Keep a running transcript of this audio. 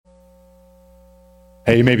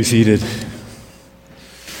Hey, you may be seated.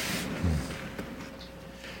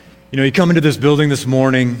 You know, you come into this building this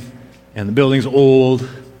morning, and the building's older,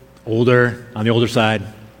 on the older side,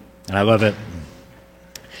 and I love it.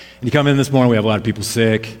 And you come in this morning, we have a lot of people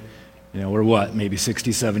sick. You know, we're maybe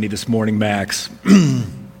 60, 70 this morning max.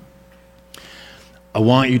 I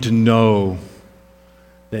want you to know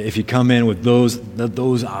that if you come in with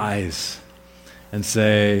those eyes and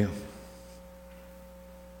say,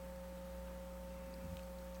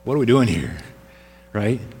 what are we doing here,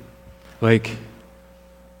 right? Like,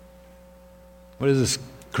 what is this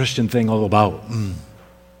Christian thing all about?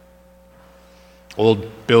 Old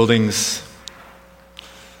buildings,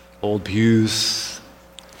 old pews,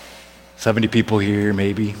 70 people here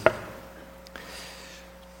maybe.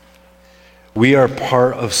 We are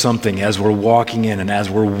part of something as we're walking in and as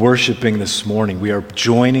we're worshiping this morning. We are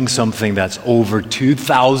joining something that's over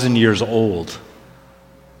 2,000 years old.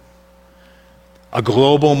 A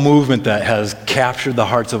global movement that has captured the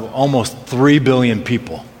hearts of almost 3 billion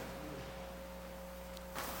people.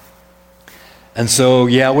 And so,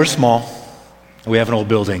 yeah, we're small. We have an old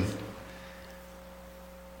building.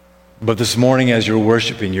 But this morning as you're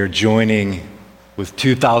worshiping, you're joining with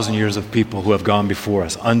 2,000 years of people who have gone before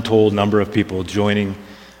us, untold number of people joining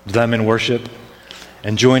them in worship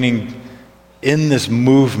and joining in this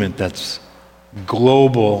movement that's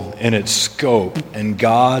global in its scope. And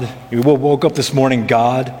God, we woke up this morning,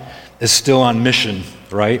 God is still on mission,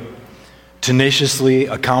 right? Tenaciously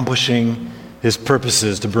accomplishing his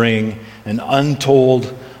purposes to bring an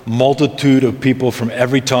untold multitude of people from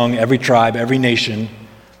every tongue, every tribe, every nation,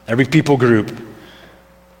 every people group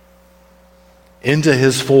into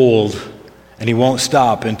his fold, and he won't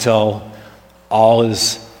stop until all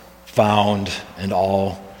is found and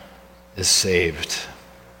all is saved.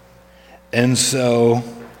 And so,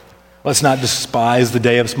 let's not despise the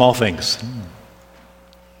day of small things.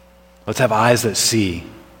 Let's have eyes that see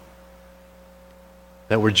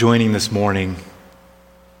that we're joining this morning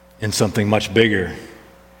in something much bigger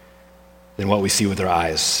than what we see with our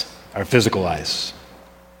eyes, our physical eyes.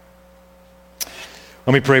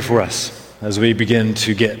 Let me pray for us as we begin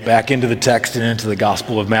to get back into the text and into the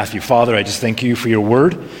Gospel of Matthew. Father, I just thank you for your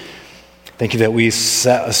word. Thank you that we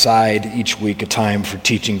set aside each week a time for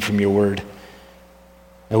teaching from your word.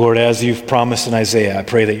 And Lord, as you've promised in Isaiah, I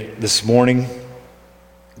pray that this morning,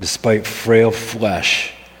 despite frail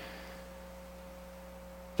flesh,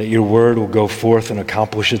 that your word will go forth and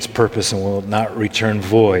accomplish its purpose and will not return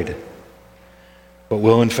void, but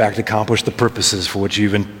will in fact accomplish the purposes for which you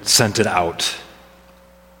even sent it out.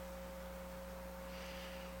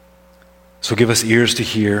 So give us ears to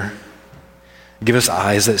hear. Give us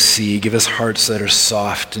eyes that see. Give us hearts that are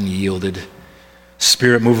soft and yielded.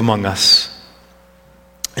 Spirit, move among us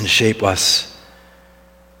and shape us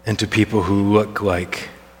into people who look like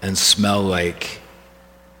and smell like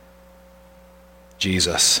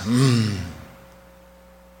Jesus. In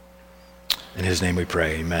his name we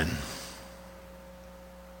pray, amen.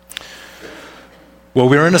 Well,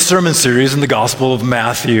 we're in a sermon series in the Gospel of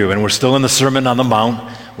Matthew, and we're still in the Sermon on the Mount,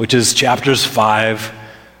 which is chapters 5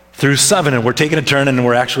 through 7, and we're taking a turn, and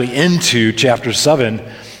we're actually into chapter 7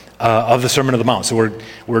 of the Sermon on the Mount. So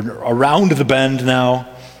we're around the bend now,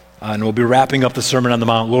 and we'll be wrapping up the Sermon on the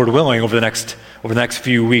Mount, Lord willing, over the next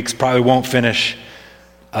few weeks. Probably won't finish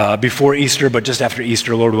before Easter, but just after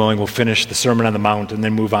Easter, Lord willing, we'll finish the Sermon on the Mount and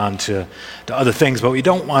then move on to other things. But we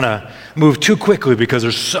don't want to move too quickly because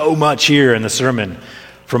there's so much here in the sermon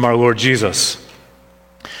from our Lord Jesus.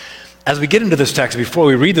 As we get into this text, before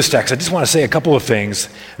we read this text, I just want to say a couple of things,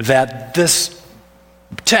 that this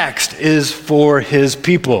text is for his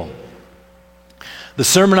people. The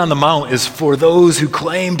Sermon on the Mount is for those who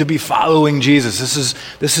claim to be following Jesus.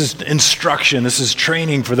 This is instruction. This is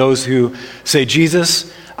training for those who say,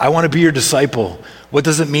 Jesus, I want to be your disciple. What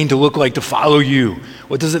does it mean to look like to follow you?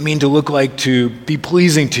 What does it mean to look like to be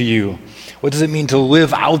pleasing to you? What does it mean to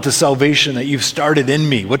live out the salvation that you've started in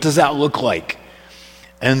me? What does that look like?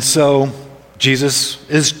 And so Jesus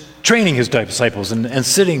is training his disciples and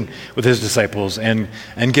sitting with his disciples and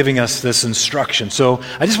giving us this instruction. So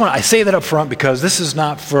I say that up front because this is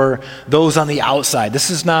not for those on the outside.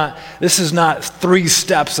 This is not 3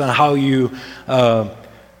 steps on how you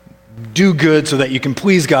do good so that you can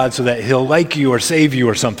please God so that he'll like you or save you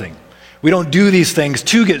or something. We don't do these things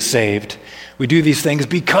to get saved. We do these things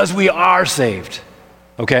because we are saved,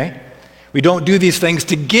 okay? We don't do these things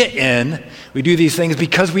to get in. We do these things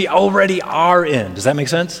because we already are in. Does that make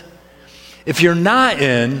sense? If you're not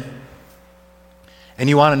in and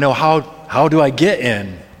you want to know how do I get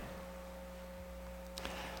in?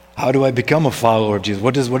 How do I become a follower of Jesus?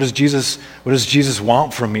 What does Jesus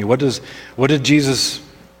want from me? What did Jesus,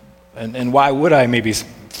 and why would I maybe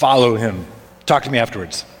follow him? Talk to me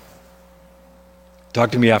afterwards.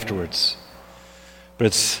 Talk to me afterwards. But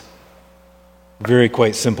it's very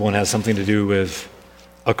quite simple and has something to do with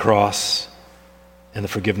a cross and the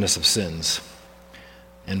forgiveness of sins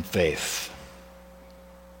and faith.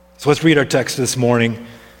 So let's read our text this morning.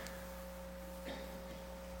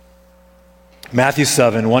 Matthew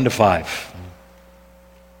 7, 1-5.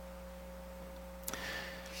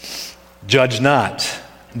 Judge not,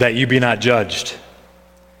 that you be not judged.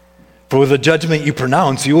 For with the judgment you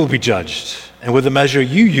pronounce, you will be judged. And with the measure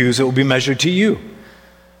you use, it will be measured to you.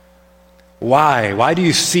 Why? Why do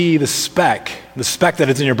you see the speck that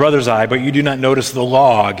is in your brother's eye, but you do not notice the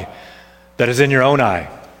log that is in your own eye?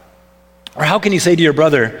 Or how can you say to your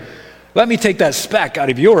brother, let me take that speck out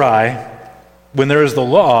of your eye, when there is the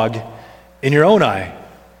log in your own eye?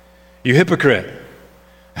 You hypocrite.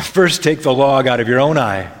 First take the log out of your own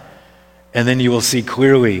eye, and then you will see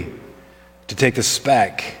clearly to take the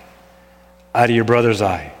speck out of your brother's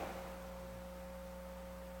eye.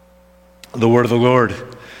 The word of the Lord.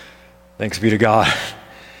 Thanks be to God.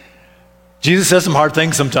 Jesus says some hard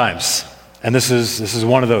things sometimes, and this is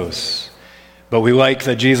one of those. But we like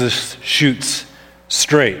that Jesus shoots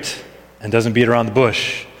straight and doesn't beat around the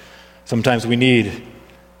bush. Sometimes we need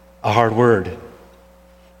a hard word.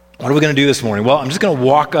 What are we going to do this morning? Well, I'm just going to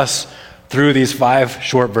walk us through these 5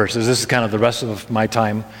 short verses. This is kind of the rest of my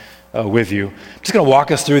time with you. I'm just going to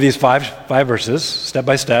walk us through these five verses, step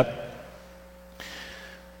by step,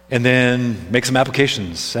 and then make some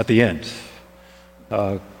applications at the end.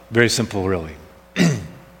 Very simple, really. So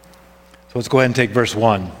let's go ahead and take verse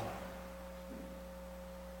 1.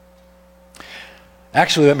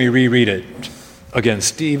 Actually, let me reread it again.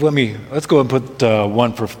 Steve, let's go and put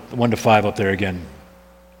 1 to 5 up there again.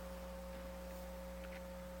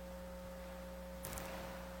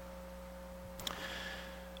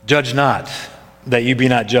 Judge not, that you be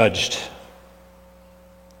not judged.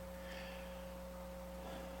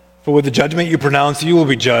 For with the judgment you pronounce, you will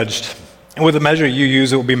be judged, and with the measure you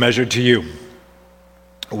use, it will be measured to you.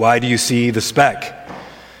 Why do you see the speck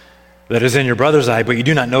that is in your brother's eye, but you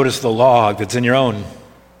do not notice the log that's in your own?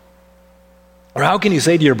 Or how can you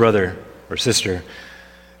say to your brother or sister,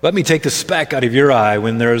 let me take the speck out of your eye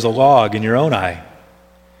when there is a log in your own eye?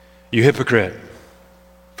 You hypocrite.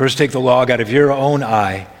 First take the log out of your own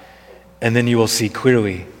eye, and then you will see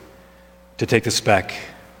clearly to take the speck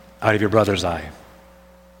out of your brother's eye.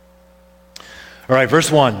 All right, verse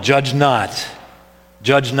 1, judge not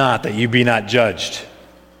that you be not judged.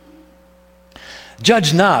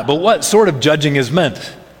 Judge not, but what sort of judging is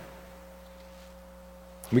meant?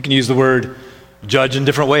 We can use the word judge in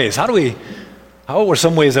different ways. How are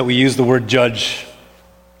some ways that we use the word judge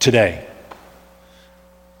today?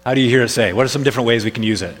 How do you hear it say? What are some different ways we can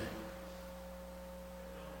use it?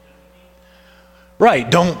 Right,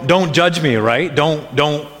 don't judge me, right? Don't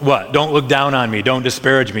look down on me, don't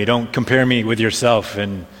disparage me, don't compare me with yourself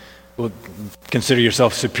and consider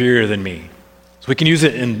yourself superior than me. So we can use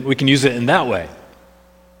it in that way.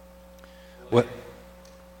 What?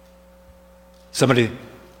 Somebody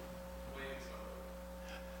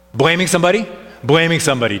blaming somebody? Blaming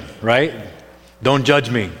somebody, right? Don't judge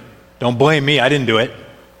me. Don't blame me, I didn't do it.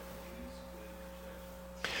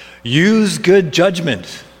 Use good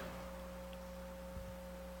judgment.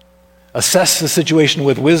 Assess the situation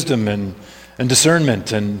with wisdom and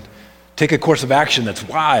discernment, and take a course of action that's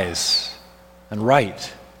wise and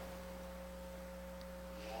right.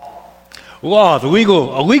 Law, a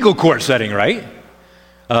legal court setting, right?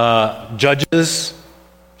 Judges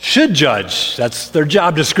should judge. That's their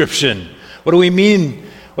job description. What do we mean?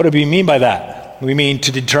 What do we mean by that? We mean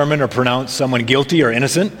to determine or pronounce someone guilty or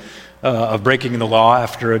innocent of breaking the law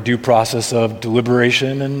after a due process of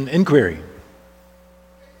deliberation and inquiry.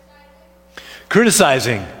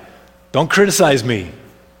 Criticizing. Don't criticize me.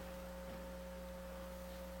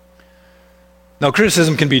 Now,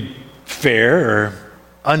 criticism can be fair or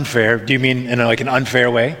unfair. Do you mean in an unfair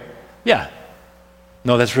way? Yeah.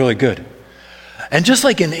 No, that's really good. And just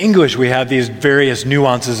like in English, we have these various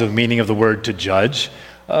nuances of meaning of the word to judge.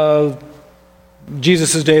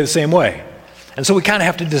 Jesus' day the same way. And so we kind of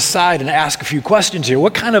have to decide and ask a few questions here.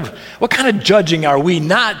 What kind of judging are we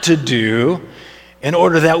not to do in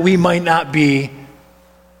order that we might not be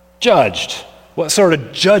judged? What sort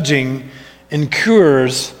of judging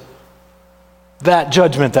incurs that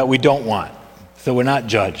judgment that we don't want, so we're not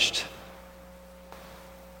judged?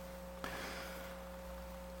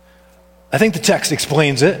 I think the text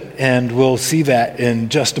explains it, and we'll see that in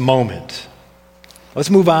just a moment. Let's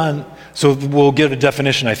move on So we'll get a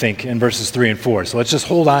definition, I think, in verses 3 and 4. So let's just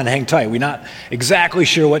hold on and hang tight. We're not exactly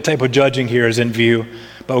sure what type of judging here is in view,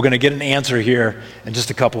 but we're going to get an answer here in just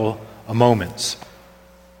a couple of moments.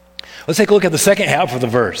 Let's take a look at the second half of the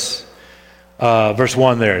verse. Verse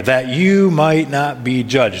 1 there, that you might not be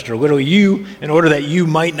judged, or literally you, in order that you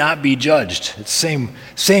might not be judged. It's the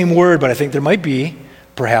same word, but I think there might be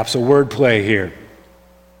perhaps a word play here.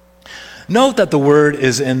 Note that the word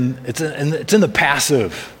is it's in the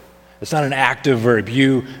passive. It's not an active verb.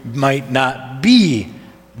 You might not be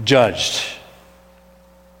judged.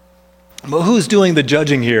 But who's doing the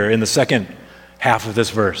judging here in the second half of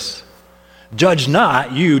this verse? Judge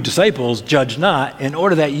not, you disciples, judge not, in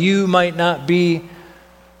order that you might not be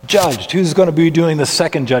judged. Who's going to be doing the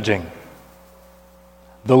second judging?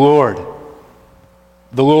 The Lord.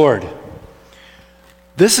 The Lord.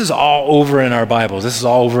 This is all over in our Bibles. This is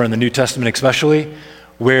all over in the New Testament especially,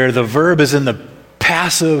 where the verb is in the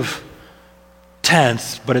passive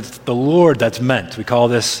tense, but it's the Lord that's meant. We call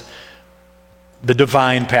this the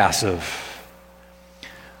divine passive.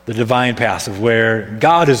 The divine passive, where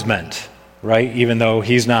God is meant. Right? Even though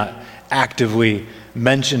he's not actively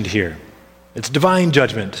mentioned here. It's divine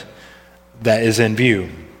judgment that is in view.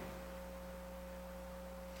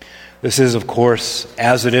 This is, of course,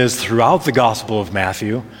 as it is throughout the Gospel of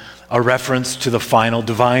Matthew, a reference to the final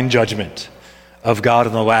divine judgment of God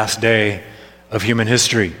in the last day of human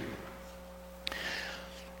history.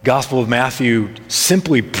 Gospel of Matthew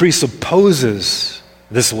simply presupposes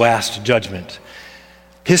this last judgment.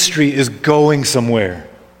 History is going somewhere.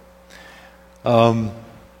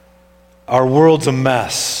 Our world's a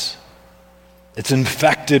mess. It's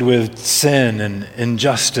infected with sin and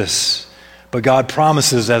injustice. But God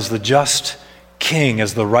promises, as the just King,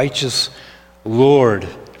 as the righteous Lord,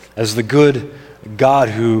 as the good God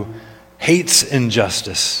who hates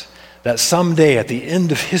injustice, that someday at the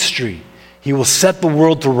end of history, he will set the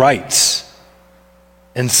world to rights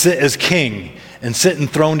and sit as king and sit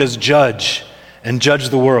enthroned as judge and judge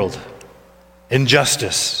the world in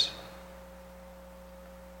justice.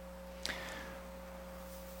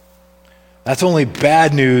 That's only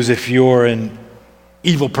bad news if you're an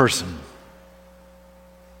evil person.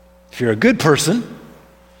 If you're a good person,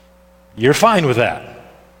 you're fine with that.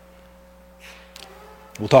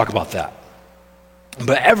 We'll talk about that.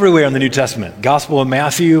 But everywhere in the New Testament, Gospel of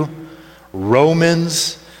Matthew,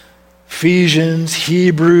 Romans, Ephesians,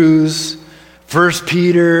 Hebrews, 1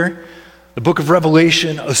 Peter, the book of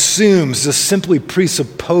Revelation assumes, just simply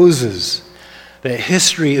presupposes that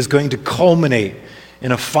history is going to culminate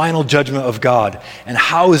in a final judgment of God. And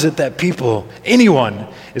how is it that people, anyone,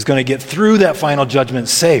 is going to get through that final judgment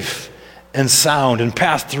safe and sound and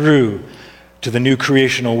pass through to the new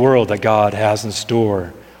creational world that God has in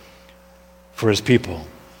store for his people?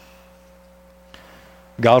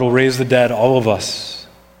 God will raise the dead, all of us,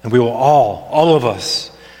 and we will all of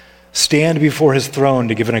us, stand before his throne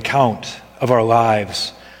to give an account of our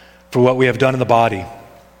lives for what we have done in the body.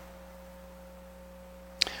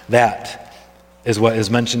 That is what is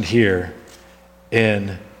mentioned here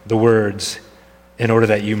in the words, in order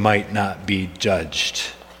that you might not be judged.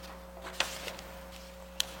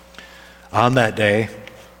 On that day,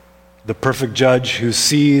 the perfect judge who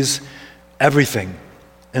sees everything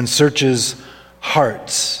and searches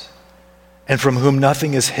hearts, and from whom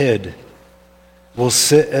nothing is hid, will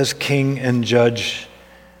sit as king and judge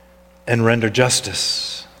and render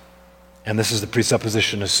justice. And this is the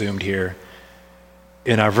presupposition assumed here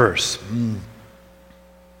in our verse.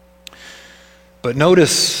 But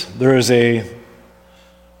notice there is a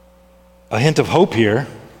hint of hope here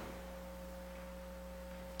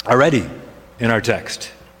already in our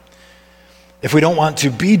text. If we don't want to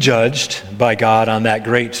be judged by God on that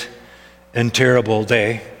great and terrible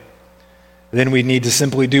day, then we need to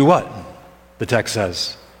simply do what? The text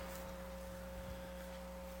says.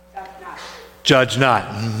 Judge not.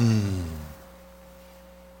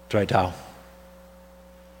 That's right, Tao.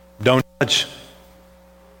 Don't judge.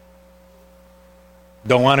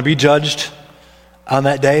 Don't want to be judged on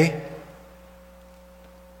that day?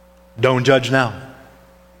 Don't judge now.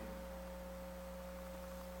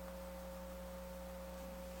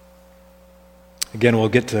 Again, we'll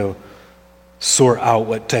get to sort out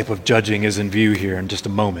what type of judging is in view here in just a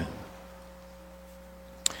moment.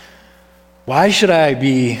 Why should I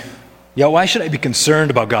be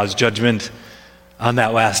concerned about God's judgment on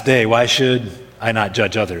that last day? Why should I not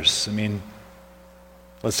judge others? I mean,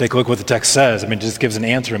 let's take a look at what the text says. I mean, it just gives an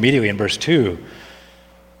answer immediately in verse 2.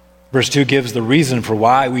 Verse 2 gives the reason for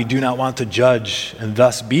why we do not want to judge and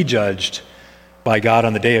thus be judged by God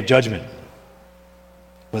on the day of judgment.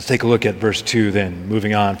 Let's take a look at verse 2 then,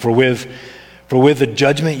 moving on. For For with the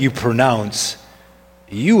judgment you pronounce,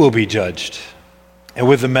 you will be judged. And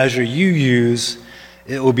with the measure you use,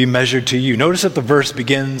 it will be measured to you. Notice that the verse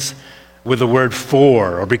begins with the word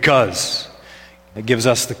for or because. It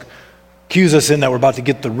cues us in that we're about to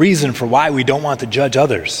get the reason for why we don't want to judge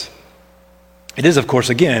others. It is, of course,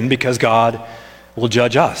 again, because God will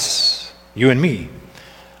judge us, you and me,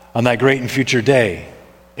 on that great and future day,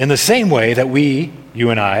 in the same way that we, you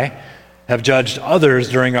and I, have judged others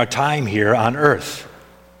during our time here on earth.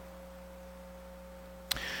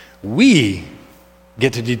 We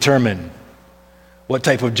get to determine what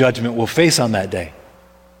type of judgment we'll face on that day,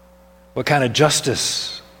 what kind of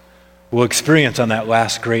justice we'll experience on that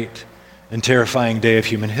last great and terrifying day of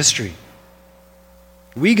human history.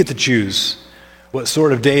 We get to choose what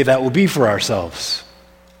sort of day that will be for ourselves.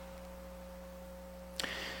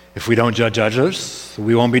 If we don't judge others,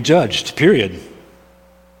 we won't be judged, period.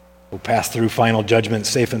 We'll pass through final judgment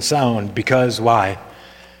safe and sound. Because why?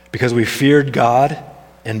 Because we feared God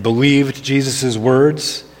and believed Jesus'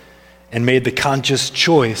 words and made the conscious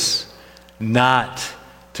choice not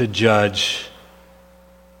to judge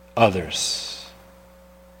others.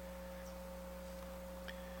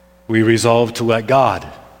 We resolved to let God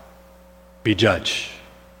be judge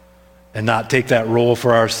and not take that role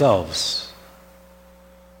for ourselves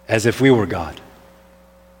as if we were God.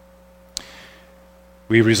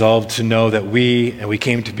 We resolved to know that we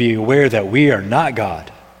came to be aware that we are not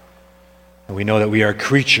God. And we know that we are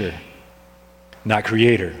creature, not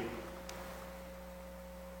creator.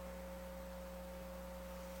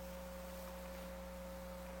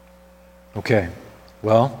 Okay,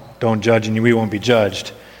 well, don't judge and we won't be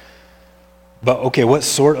judged. But okay, what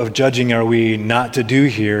sort of judging are we not to do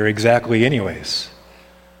here exactly anyways?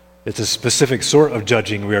 It's a specific sort of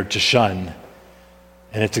judging we are to shun.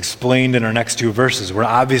 And it's explained in our next two verses. We're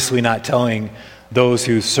obviously not telling those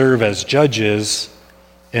who serve as judges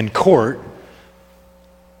in court,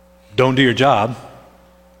 don't do your job,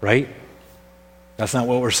 right? That's not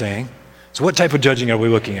what we're saying. So what type of judging are we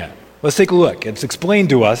looking at? Let's take a look. It's explained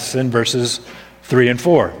to us in verses 3 and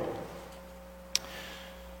 4.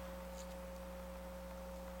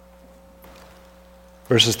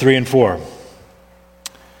 Verses 3 and 4.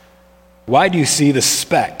 Why do you see the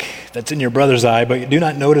speck that's in your brother's eye, but you do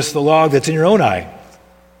not notice the log that's in your own eye?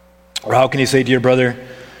 Or how can you say to your brother,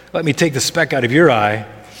 let me take the speck out of your eye,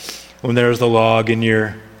 when there's the log in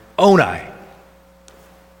your own eye?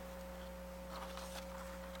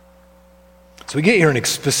 So we get here a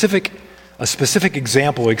specific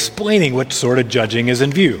example explaining what sort of judging is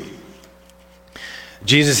in view.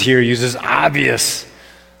 Jesus here uses obvious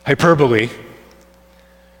hyperbole,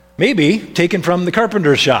 maybe taken from the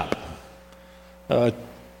carpenter's shop.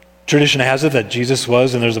 Tradition has it that Jesus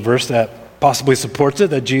was, and there's a verse that possibly supports it,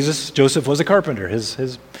 that Joseph was a carpenter.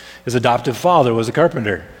 His adoptive father was a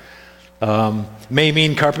carpenter. May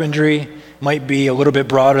mean carpentry, might be a little bit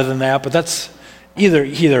broader than that, but that's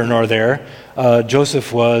either nor there.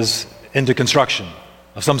 Joseph was into construction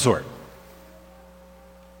of some sort.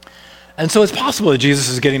 And so it's possible that Jesus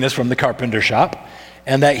is getting this from the carpenter shop,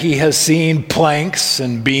 and that he has seen planks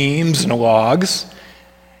and beams and logs,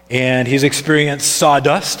 and he's experienced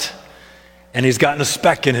sawdust, and he's gotten a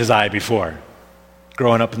speck in his eye before,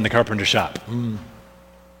 growing up in the carpenter shop.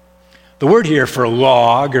 The word here for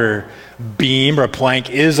log or beam or plank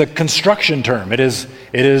is a construction term. It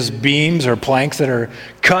is beams or planks that are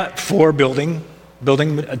cut for building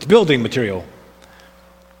material.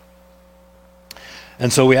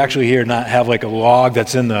 And so we actually here not have like a log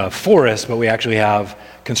that's in the forest, but we actually have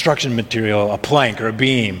construction material, a plank or a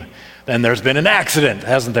beam. Then there's been an accident,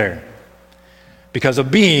 hasn't there? Because a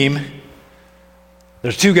beam,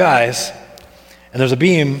 there's two guys, and there's a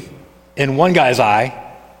beam in one guy's eye,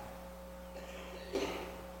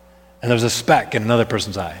 and there's a speck in another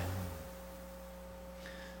person's eye.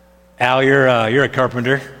 Al, you're a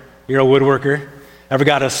carpenter. You're a woodworker. Ever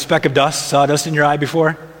got a speck of dust, sawdust in your eye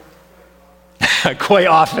before? Quite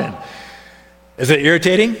often. Is it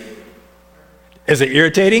irritating? Is it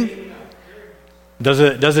irritating? Does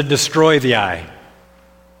it destroy the eye?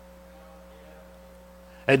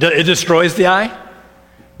 It destroys the eye?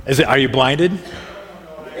 Are you blinded?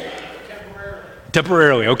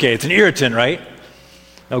 Temporarily. Okay, it's an irritant, right?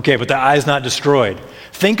 Okay, but the eye's not destroyed.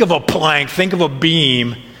 Think of a plank, think of a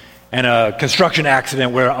beam, and a construction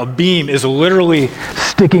accident where a beam is literally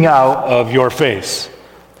sticking out of your face.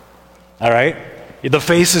 All right? The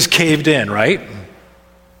face is caved in, right?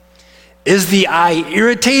 Is the eye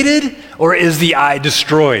irritated or is the eye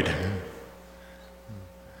destroyed?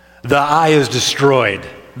 The eye is destroyed.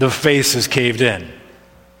 The face is caved in.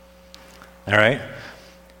 All right?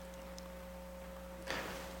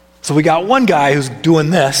 So we got one guy who's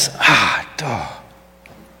doing this. I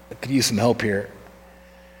could use some help here.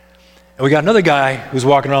 And we got another guy who's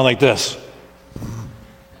walking around like this.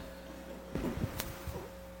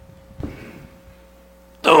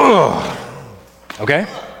 Okay?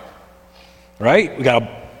 Right? We got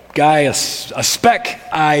a guy, a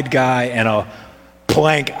speck-eyed guy, and a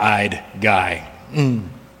plank-eyed guy.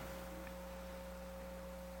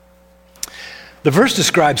 The verse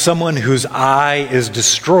describes someone whose eye is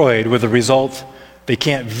destroyed with the result they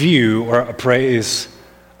can't view or appraise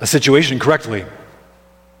a situation correctly.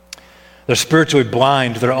 They're spiritually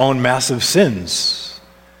blind to their own massive sins,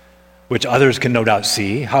 which others can no doubt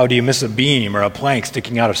see. How do you miss a beam or a plank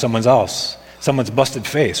sticking out of someone's busted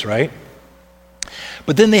face, right?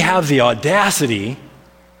 But then they have the audacity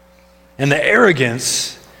and the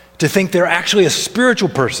arrogance to think they're actually a spiritual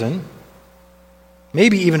person,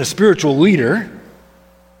 maybe even a spiritual leader,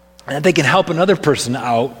 and that they can help another person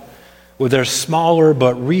out with their smaller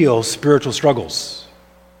but real spiritual struggles.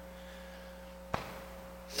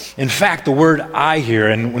 In fact, the word "I" here,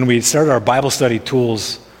 and when we started our Bible study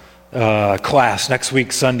tools class next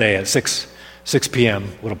week, Sunday at 6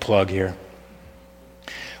 p.m., little plug here,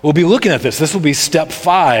 we'll be looking at this. This will be step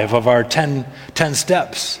 5 of our 10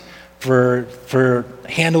 steps for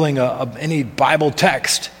handling any Bible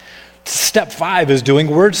text. Step 5 is doing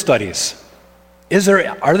word studies.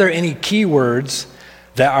 Are there any key words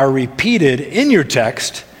that are repeated in your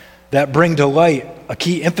text that bring to light a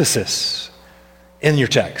key emphasis in your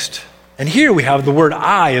text? And here we have the word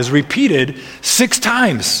 "I" is repeated 6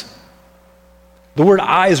 times. The word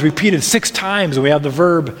 "I" is repeated 6 times, and we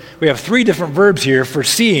have 3 different verbs here for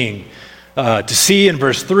seeing. To see in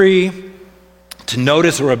verse 3, to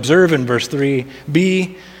notice or observe in verse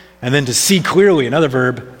 3b, and then to see clearly, another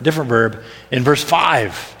verb, different verb, in verse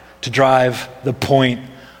 5, to drive the point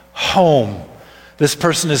home. This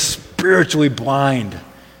person is spiritually blind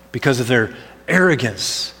because of their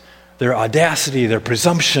arrogance, their audacity, their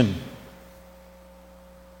presumption,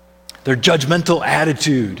 their judgmental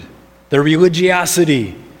attitude, their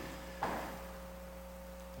religiosity.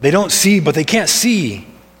 They don't see, but they can't see.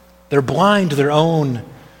 They're blind to their own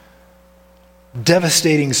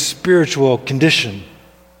devastating spiritual condition.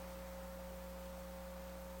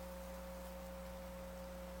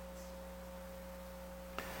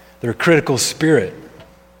 They're a critical spirit,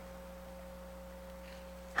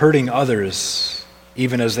 hurting others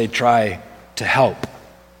even as they try to help.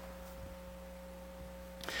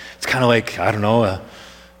 It's kind of like,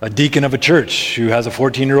 a deacon of a church who has a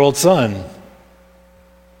 14-year-old son.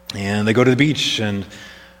 And they go to the beach, and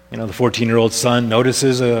the 14-year-old son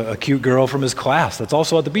notices a cute girl from his class that's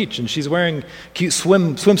also at the beach, and she's wearing a cute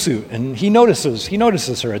swimsuit, and he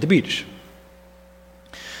notices her at the beach.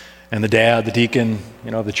 And the dad, the deacon,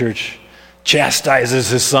 of the church, chastises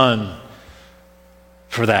his son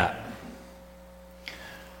for that.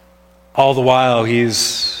 All the while,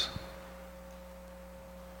 he's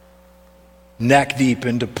neck deep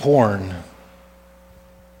into porn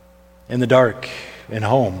in the dark in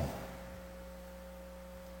home.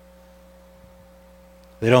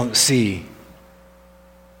 They don't see.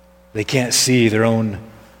 They can't see their own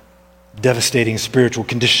devastating spiritual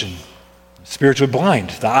condition. Spiritually blind.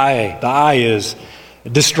 The eye is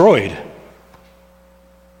destroyed.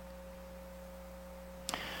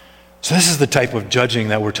 So this is the type of judging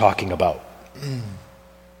that we're talking about.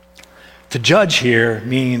 To judge here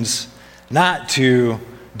means not to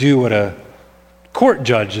do what a court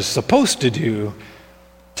judge is supposed to do.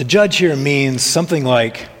 To judge here means something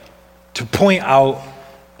like to point out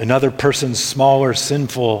another person's smaller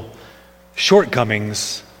sinful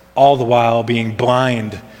shortcomings, all the while being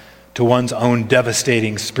blind to one's own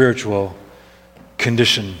devastating spiritual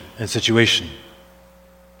condition and situation.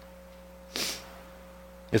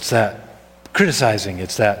 It's that criticizing,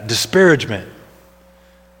 it's that disparagement,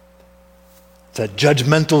 it's that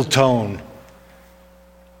judgmental tone,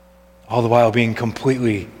 all the while being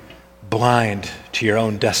completely blind to your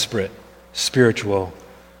own desperate spiritual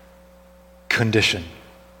condition.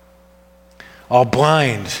 All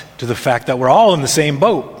blind to the fact that we're all in the same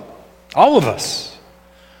boat. All of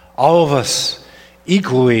us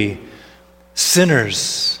equally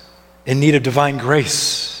sinners in need of divine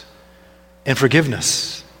grace and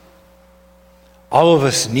forgiveness. All of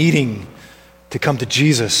us needing to come to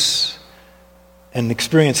Jesus and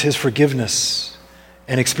experience his forgiveness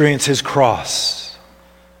and experience his cross,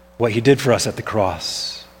 what he did for us at the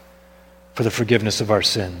cross, for the forgiveness of our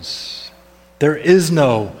sins. There is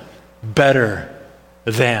no better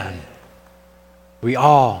than. We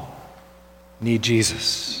all need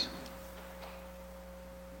Jesus.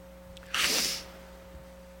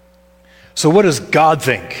 So what does God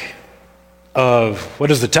think of, what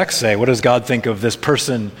does the text say? What does God think of this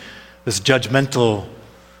person, this judgmental,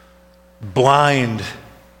 blind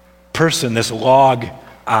person, this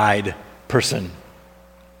log-eyed person?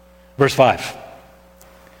 Verse 5.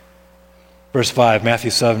 Verse 5,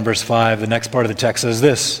 Matthew 7, verse 5, the next part of the text says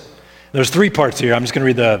this. There's 3 parts here. I'm just going to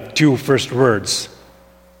read the 2 first words.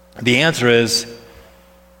 The answer is,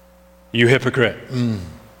 you hypocrite.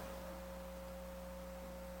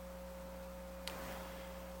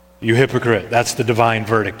 You hypocrite. That's the divine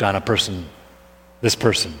verdict on a person, this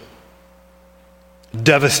person.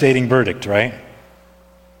 Devastating verdict, right?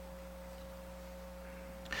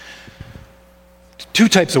 2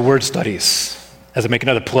 types of word studies, as I make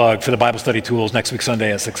another plug for the Bible study tools next week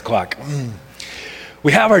Sunday at 6 o'clock.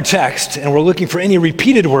 We have our text, and we're looking for any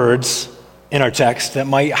repeated words in our text that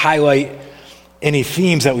might highlight any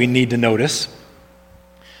themes that we need to notice.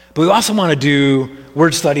 But we also want to do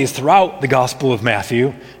word studies throughout the Gospel of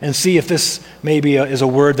Matthew and see if this maybe is a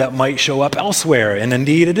word that might show up elsewhere. And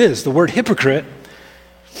indeed it is. The word hypocrite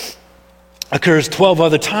occurs 12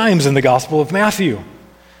 other times in the Gospel of Matthew,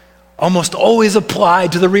 almost always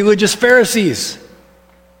applied to the religious Pharisees.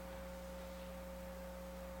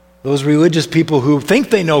 Those religious people who think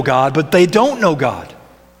they know God, but they don't know God.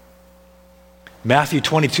 Matthew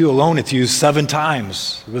 22 alone, it's used 7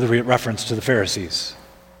 times with a reference to the Pharisees.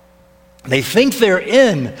 They think they're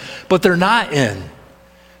in, but they're not in.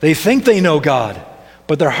 They think they know God,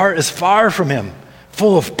 but their heart is far from Him,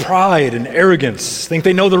 full of pride and arrogance, think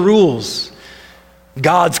they know the rules.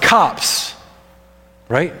 God's cops,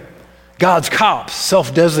 right? God's cops,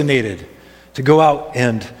 self-designated to go out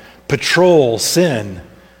and patrol sin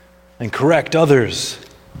and correct others.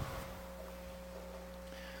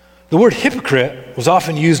 The word hypocrite was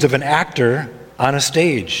often used of an actor on a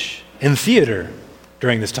stage, in theater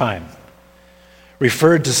during this time.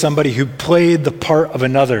 Referred to somebody who played the part of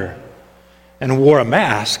another and wore a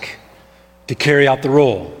mask to carry out the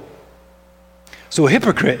role. So a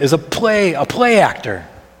hypocrite is a play actor,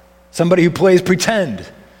 somebody who plays pretend,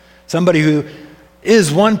 somebody who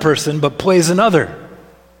is one person but plays another.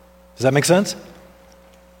 Does that make sense?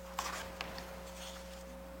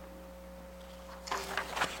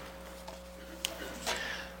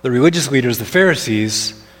 The religious leaders, the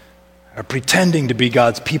Pharisees, are pretending to be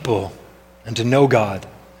God's people and to know God.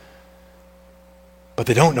 But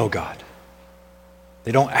they don't know God.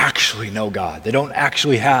 They don't actually know God. They don't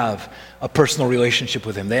actually have a personal relationship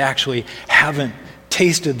with Him. They actually haven't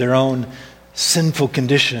tasted their own sinful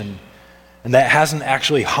condition, and that hasn't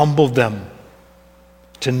actually humbled them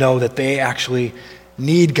to know that they actually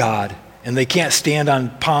need God, and they can't stand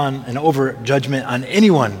upon and over judgment on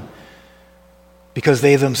anyone because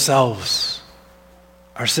they themselves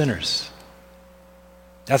are sinners.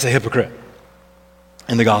 That's a hypocrite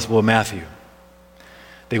in the Gospel of Matthew.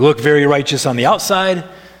 They look very righteous on the outside,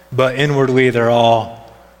 but inwardly they're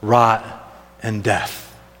all rot and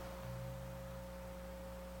death.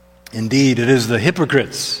 Indeed, it is the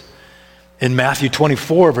hypocrites in Matthew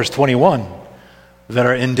 24, verse 21, that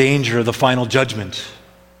are in danger of the final judgment,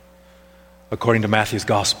 according to Matthew's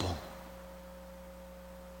Gospel.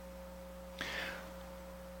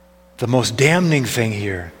 The most damning thing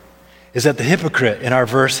here is that the hypocrite in our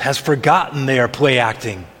verse has forgotten they are play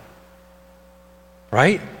acting.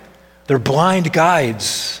 Right? They're blind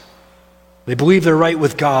guides. They believe they're right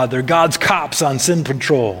with God. They're God's cops on sin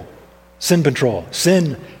patrol,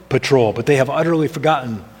 but they have utterly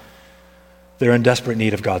forgotten they're in desperate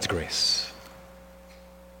need of God's grace.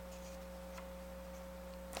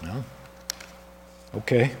 No?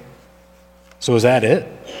 Okay. So is that it?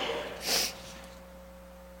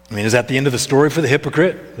 I mean, is that the end of the story for the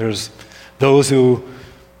hypocrite? There's those who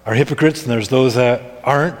are hypocrites and there's those that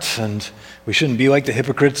aren't, and we shouldn't be like the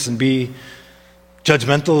hypocrites and be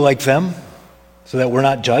judgmental like them so that we're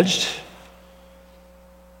not judged.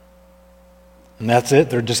 And that's it?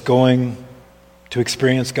 They're just going to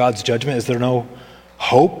experience God's judgment? Is there no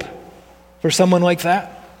hope for someone like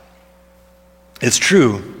that? It's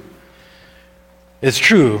true. It's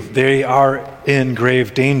true. They are in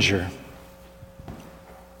grave danger.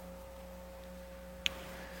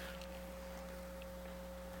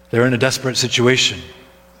 They're in a desperate situation.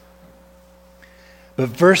 But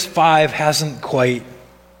verse 5 hasn't quite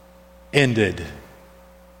ended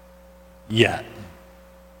yet.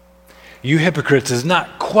 You hypocrites is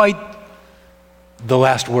not quite the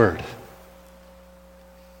last word.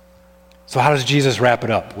 So how does Jesus wrap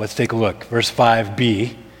it up? Let's take a look. Verse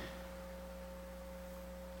 5b.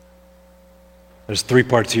 There's 3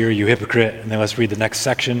 parts here, you hypocrite, and then let's read the next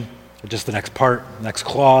section, or just the next part, next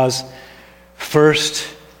clause. First,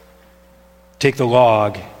 take the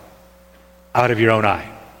log out of your own eye.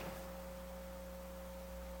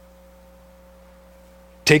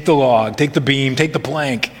 Take the log, take the beam, take the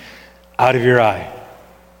plank out of your eye.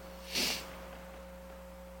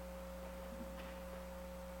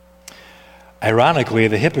 Ironically,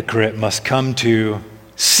 the hypocrite must come to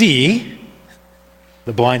see,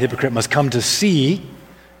 the blind hypocrite must come to see,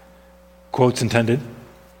 quotes intended,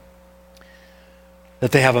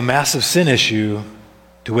 that they have a massive sin issue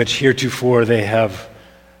to which heretofore they have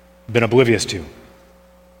been oblivious to.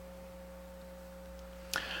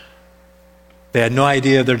 They had no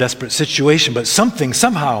idea of their desperate situation, but something,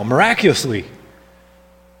 somehow, miraculously,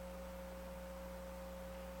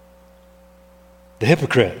 the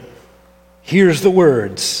hypocrite hears the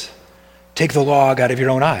words, take the log out of your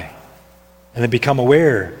own eye, and they become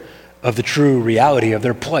aware of the true reality of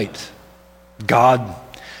their plight. God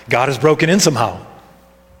has broken in somehow.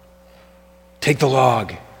 Take the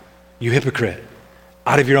log, you hypocrite,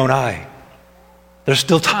 out of your own eye. There's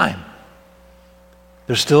still time.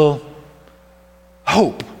 There's still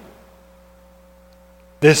hope.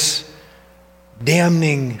 This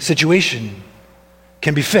damning situation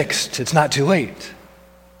can be fixed. It's not too late.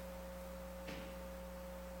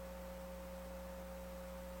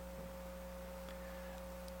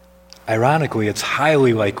 Ironically, it's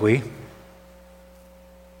highly likely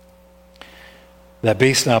that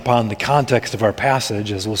based upon the context of our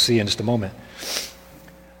passage, as we'll see in just a moment,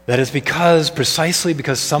 that it's precisely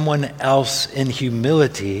because someone else in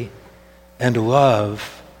humility and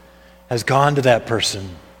love has gone to that person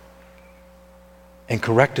and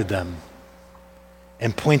corrected them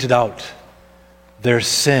and pointed out their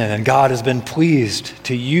sin. And God has been pleased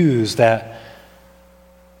to use that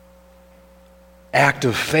act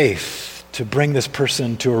of faith to bring this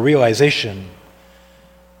person to a realization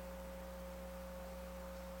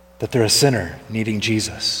that they're a sinner needing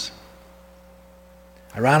Jesus.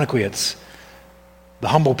 Ironically, it's the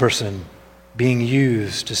humble person being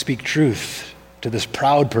used to speak truth to this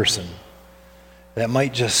proud person that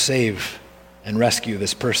might just save and rescue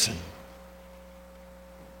this person.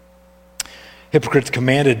 Hypocrites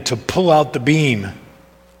commanded to pull out the beam,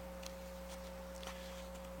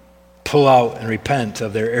 pull out and repent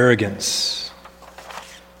of their arrogance,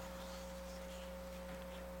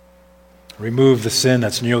 remove the sin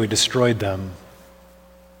that's nearly destroyed them.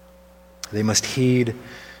 They must heed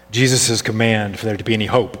Jesus' command for there to be any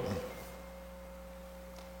hope.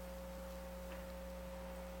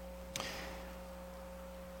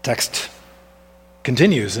 Text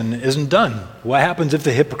continues and isn't done. What happens if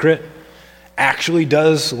the hypocrite actually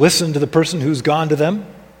does listen to the person who's gone to them?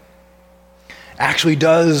 Actually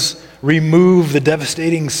does remove the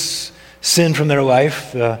devastating sin from their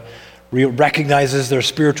life, recognizes their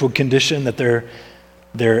spiritual condition, that they're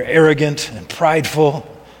arrogant and prideful,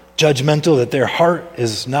 judgmental, that their heart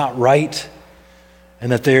is not right,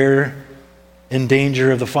 and that they're in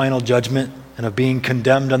danger of the final judgment and of being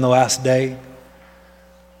condemned on the last day.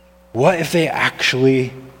 What if they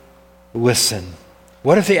actually listen?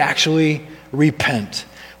 What if they actually repent?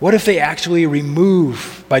 What if they actually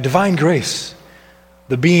remove, by divine grace,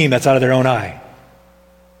 the beam that's out of their own eye?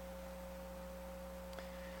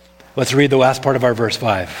 Let's read the last part of our verse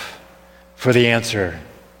 5 for the answer.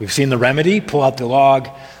 We've seen the remedy, pull out the log.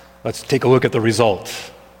 Let's take a look at the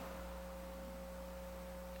result.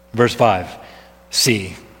 Verse 5,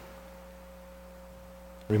 see.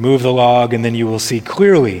 Remove the log, and then you will see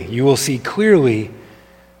clearly. You will see clearly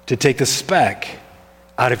to take the speck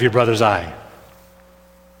out of your brother's eye.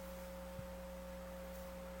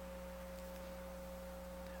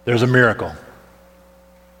 There's a miracle.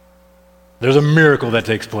 There's a miracle that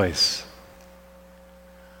takes place.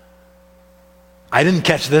 I didn't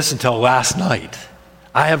catch this until last night.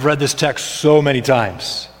 I have read this text so many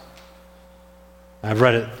times. I've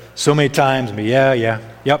read it so many times.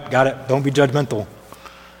 Yep, got it. Don't be judgmental.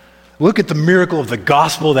 Look at the miracle of the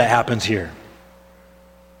gospel that happens here.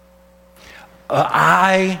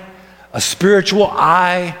 A spiritual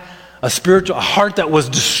heart that was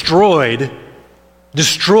destroyed,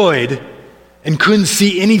 and couldn't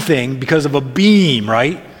see anything because of a beam,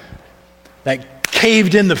 right? That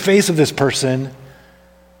caved in the face of this person,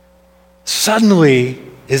 suddenly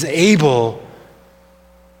is able,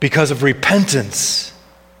 because of repentance,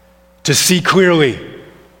 to see clearly.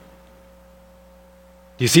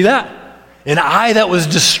 Do you see that? An eye that was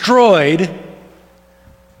destroyed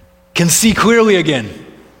can see clearly again.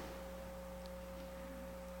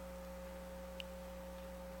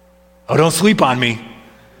 Oh, don't sleep on me.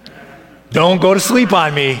 Don't go to sleep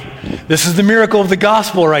on me. This is the miracle of the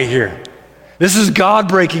gospel right here. This is God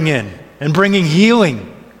breaking in and bringing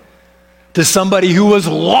healing to somebody who was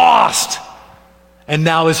lost and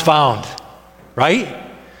now is found, right?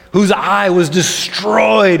 Whose eye was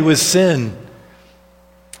destroyed with sin.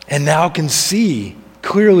 and now can see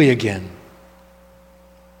clearly again,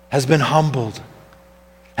 has been humbled,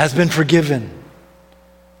 has been forgiven,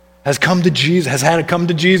 has come to Jesus, has had a come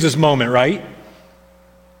to Jesus moment, right?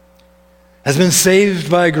 Has been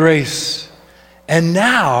saved by grace, and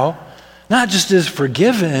now not just is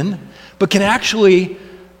forgiven, but can actually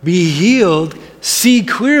be healed, see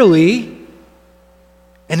clearly,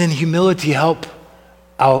 and in humility help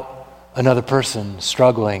out another person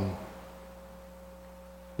struggling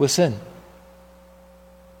with sin.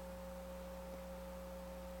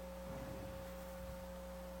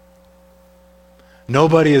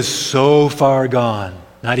 Nobody is so far gone,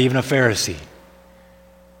 not even a Pharisee,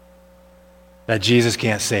 that Jesus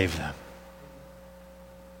can't save them.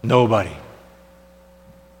 Nobody.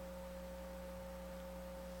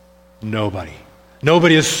 Nobody.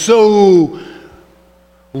 Nobody is so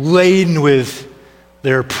laden with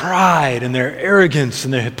their pride and their arrogance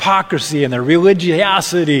and their hypocrisy and their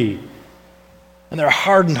religiosity and their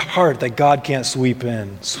hardened heart that God can't swoop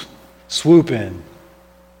in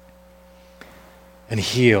and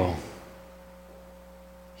heal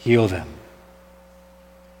them.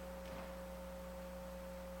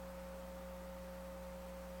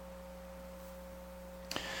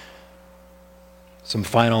 Some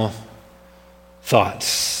final thoughts,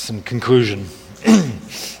 some conclusion.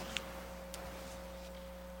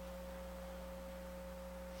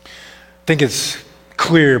 I think it's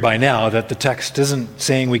clear by now that the text isn't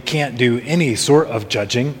saying we can't do any sort of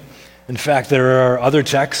judging. In fact, there are other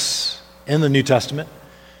texts in the New Testament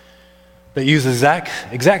that use the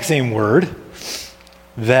exact same word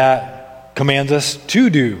that commands us to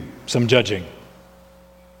do some judging.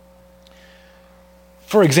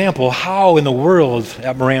 For example, how in the world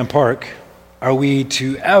at Moran Park are we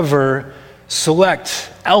to ever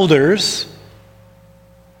select elders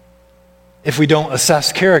if we don't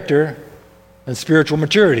assess character and spiritual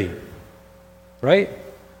maturity? Right?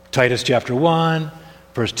 Titus chapter 1,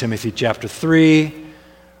 1 Timothy chapter 3.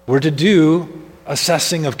 We're to do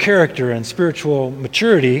assessing of character and spiritual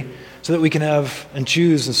maturity so that we can have and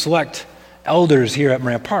choose and select elders here at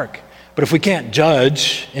Moran Park. But if we can't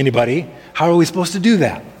judge anybody, how are we supposed to do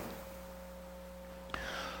that?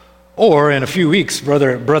 Or in a few weeks,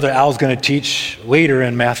 Brother Al's going to teach later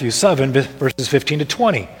in Matthew 7, verses 15 to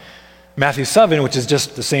 20. Matthew 7, which is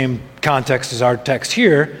just the same context as our text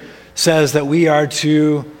here, says that we are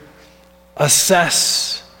to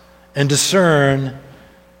assess and discern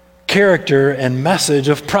character and message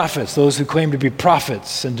of prophets, those who claim to be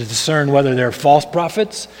prophets, and to discern whether they're false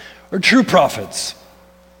prophets or true prophets.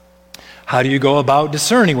 How do you go about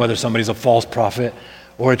discerning whether somebody's a false prophet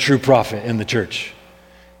or a true prophet in the church?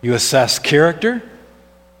 You assess character,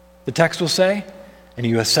 the text will say, and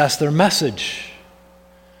you assess their message.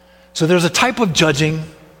 So there's a type of judging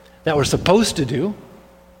that we're supposed to do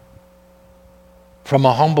from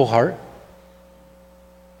a humble heart,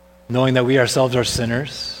 knowing that we ourselves are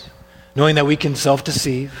sinners, knowing that we can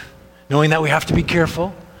self-deceive, knowing that we have to be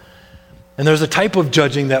careful. And there's a type of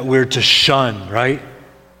judging that we're to shun, right?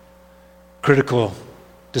 Critical,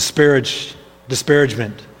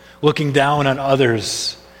 disparagement, looking down on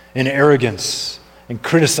others in arrogance and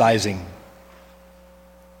criticizing,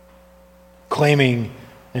 claiming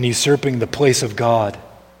and usurping the place of God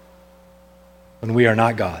when we are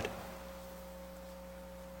not God.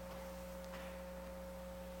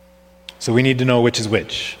 So we need to know which is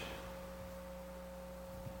which.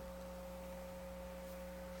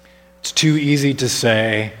 It's too easy to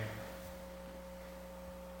say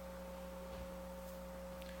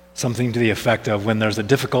something to the effect of, when there's a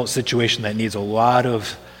difficult situation that needs a lot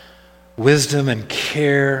of wisdom and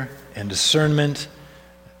care and discernment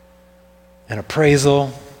and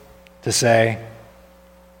appraisal, to say,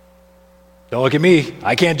 don't look at me,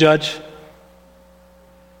 I can't judge.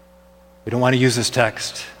 We don't want to use this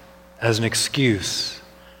text as an excuse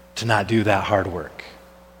to not do that hard work.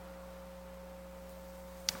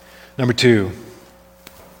 Number 2,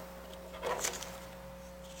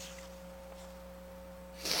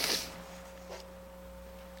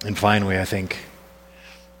 and finally, I think,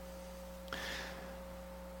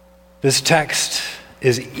 this text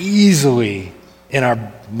is easily in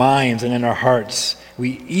our minds and in our hearts.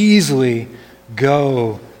 We easily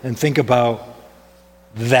go and think about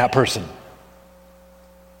that person.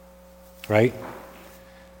 Right?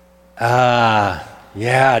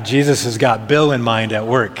 Yeah, Jesus has got Bill in mind at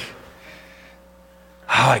work.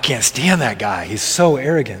 Oh, I can't stand that guy. He's so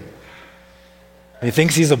arrogant. He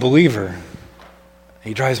thinks he's a believer.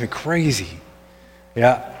 He drives me crazy.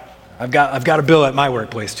 Yeah, I've got a Bill at my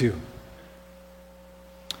workplace too.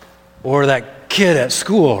 Or that kid at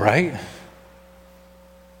school, right?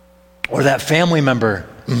 Or that family member.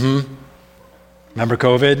 Remember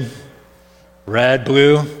COVID? Red,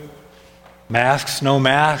 blue, masks, no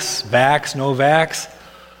masks, vax, no vax.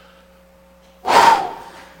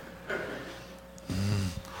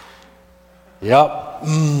 Yep.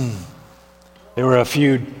 There were a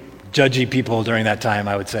few judgy people during that time,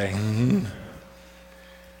 I would say.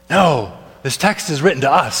 No, this text is written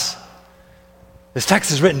to us. This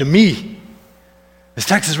text is written to me. This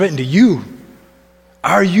text is written to you.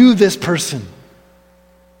 Are you this person?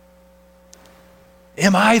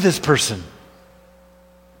 Am I this person?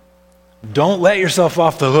 Don't let yourself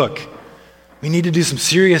off the hook. We need to do some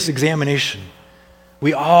serious examination.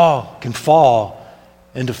 We all can fall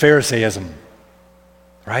into Pharisaism,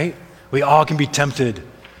 right? We all can be tempted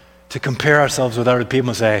to compare ourselves with other people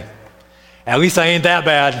and say, at least I ain't that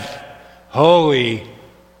bad. Holy,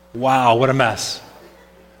 wow, what a mess.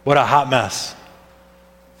 What a hot mess.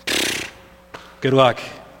 Good luck,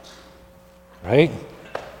 right?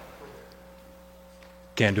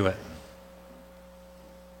 Can't do it.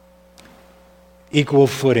 Equal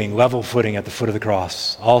footing, level footing at the foot of the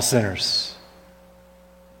cross. All sinners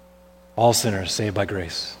saved by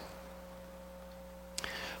grace.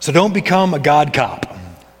 So don't become a God cop.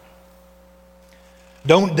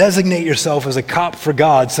 Don't designate yourself as a cop for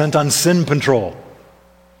God sent on sin patrol,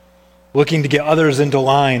 looking to get others into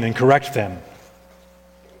line and correct them.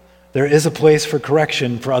 There is a place for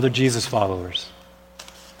correction for other Jesus followers.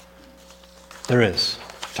 There is.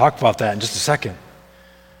 Talk about that in just a second.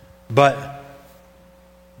 But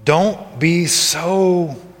don't be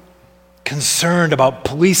so concerned about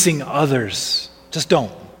policing others. Just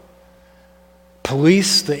don't.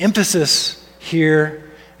 Police, the emphasis here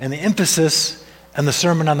and the emphasis and the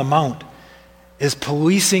Sermon on the Mount is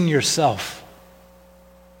policing yourself.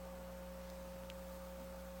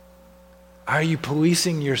 Are you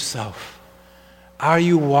policing yourself? Are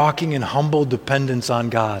you walking in humble dependence on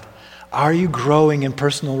God? Are you growing in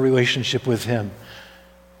personal relationship with Him?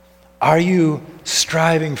 Are you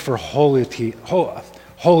striving for holiness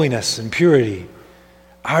and purity?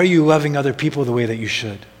 Are you loving other people the way that you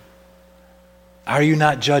should? Are you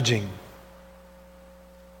not judging?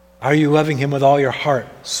 Are you loving Him with all your heart,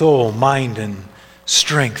 soul, mind, and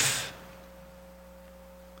strength?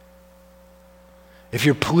 If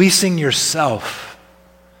you're policing yourself,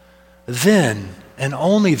 then, and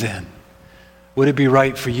only then, would it be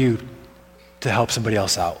right for you to help somebody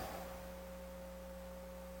else out.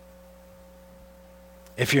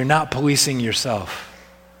 If you're not policing yourself,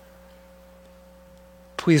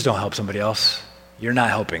 please don't help somebody else. You're not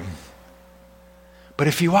helping. But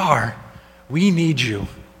if you are, we need you.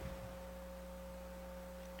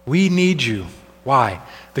 We need you. Why?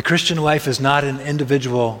 The Christian life is not an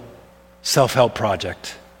individual self-help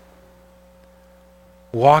project.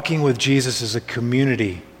 Walking with Jesus is a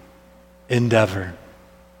community endeavor.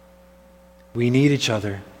 We need each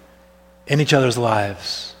other in each other's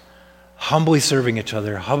lives, humbly serving each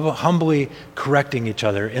other, humbly correcting each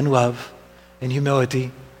other in love, in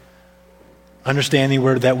humility, understanding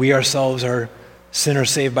that we ourselves are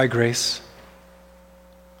sinners saved by grace.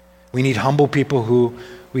 We need humble people who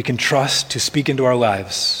we can trust to speak into our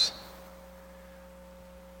lives.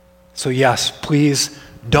 So yes, please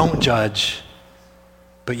don't judge,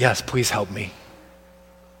 but yes, please help me,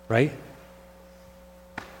 right?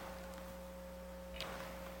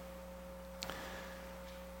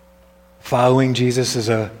 Following Jesus is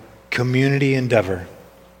a community endeavor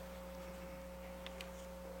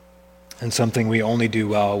and something we only do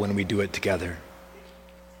well when we do it together.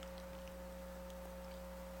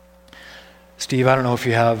 Steve, I don't know if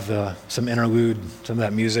you have some interlude, some of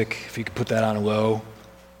that music, if you could put that on low.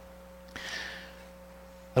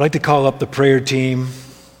 I'd like to call up the prayer team.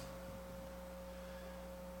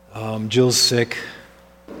 Jill's sick.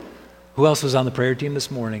 Who else was on the prayer team this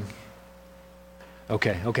morning?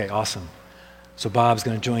 Okay, awesome. So Bob's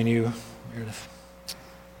going to join you, Meredith.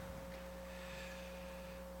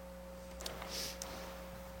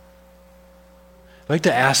 I'd like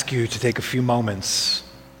to ask you to take a few moments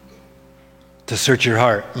to search your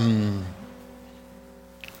heart.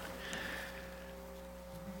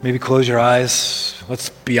 Maybe close your eyes. Let's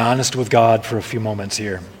be honest with God for a few moments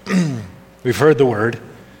here. We've heard the word.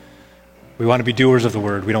 We want to be doers of the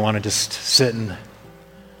word. We don't want to just sit and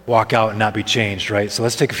walk out and not be changed, right? So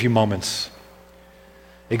let's take a few moments.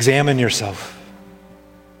 Examine yourself.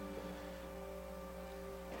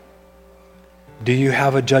 Do you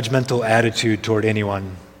have a judgmental attitude toward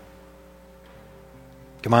anyone?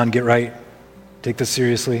 Come on, get right. Take this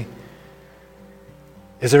seriously.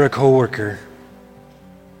 Is there a coworker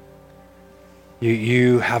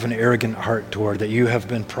you have an arrogant heart toward, that you have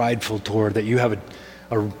been prideful toward, that you have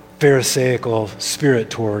a Pharisaical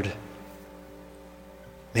spirit toward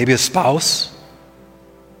maybe a spouse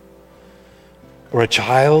or a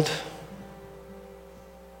child.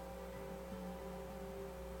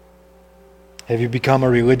 Have you become a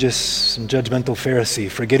religious and judgmental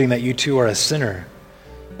Pharisee, forgetting that you too are a sinner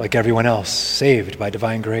like everyone else, saved by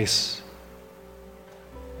divine grace?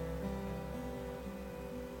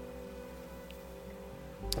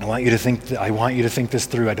 I want you to think this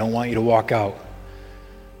through. I don't want you to walk out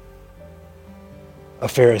a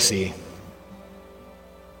Pharisee.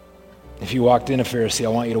 If you walked in a Pharisee, I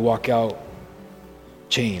want you to walk out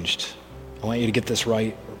changed. I want you to get this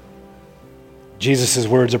right. Jesus'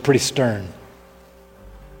 words are pretty stern.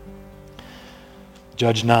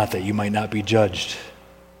 Judge not that you might not be judged.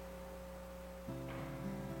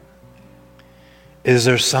 Is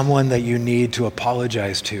there someone that you need to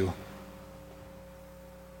apologize to?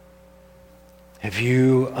 Have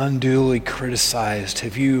you unduly criticized?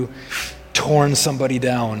 Have you torn somebody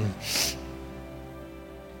down?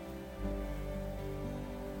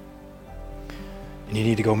 And you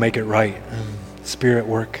need to go make it right. Spirit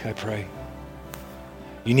work, I pray.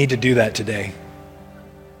 You need to do that today.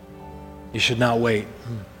 You should not wait.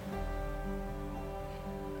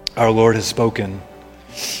 Our Lord has spoken.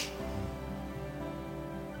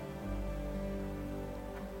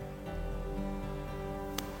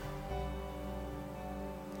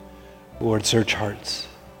 Lord, search hearts.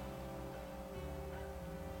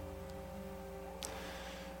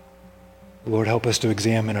 Lord, help us to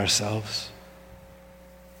examine ourselves.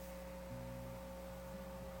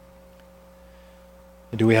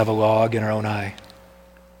 Do we have a log in our own eye?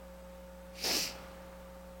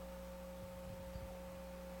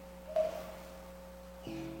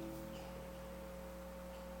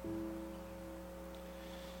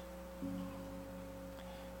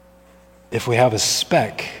 If we have a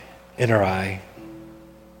speck in our eye,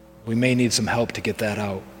 we may need some help to get that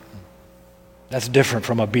out. That's different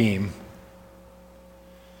from a beam.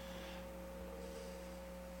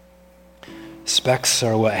 Specks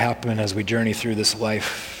are what happen as we journey through this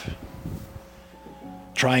life,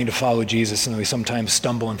 trying to follow Jesus, and we sometimes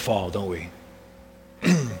stumble and fall, don't we?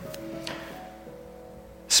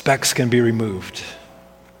 Specks can be removed.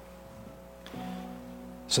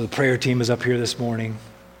 So the prayer team is up here this morning.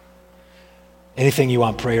 Anything you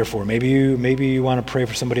want prayer for. Maybe you want to pray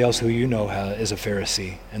for somebody else who you know is a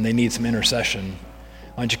Pharisee and they need some intercession.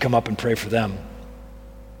 Why don't you come up and pray for them?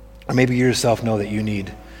 Or maybe you yourself know that you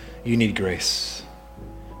need grace.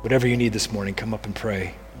 Whatever you need this morning, come up and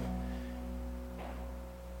pray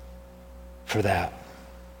for that.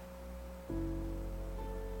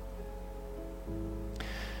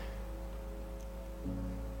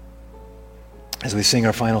 As we sing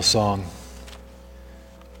our final song,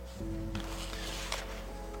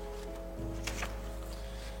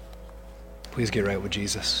 please get right with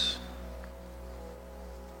Jesus.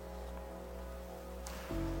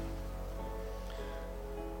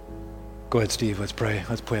 Go ahead, Steve. Let's pray.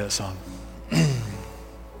 Let's play that song.